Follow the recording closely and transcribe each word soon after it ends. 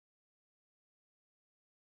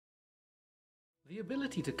The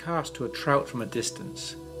ability to cast to a trout from a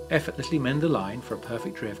distance, effortlessly mend the line for a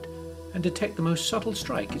perfect drift, and detect the most subtle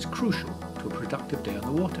strike is crucial to a productive day on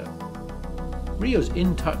the water. RIO's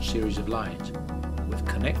InTouch series of lines, with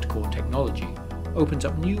Connect Core technology, opens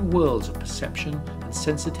up new worlds of perception and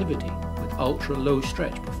sensitivity with ultra-low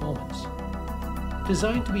stretch performance.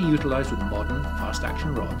 Designed to be utilized with modern,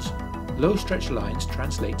 fast-action rods, low stretch lines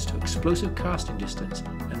translates to explosive casting distance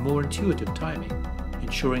and more intuitive timing,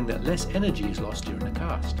 ensuring that less energy is lost during the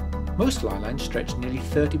cast. Most fly lines stretch nearly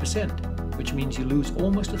 30%, which means you lose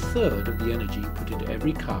almost a third of the energy you put into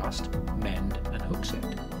every cast, mend, and hook set.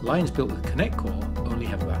 Lines built with Connect Core only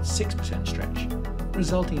have about 6% stretch,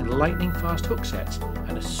 resulting in lightning-fast hook sets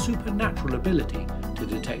and a supernatural ability to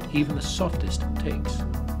detect even the softest of takes.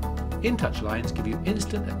 InTouch lines give you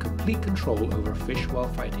instant and complete control over a fish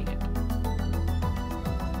while fighting it.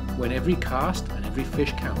 When every cast and every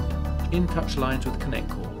fish count, InTouch lines with Connect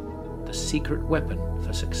Core, the secret weapon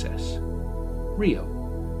for success. RIO,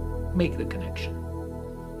 make the connection.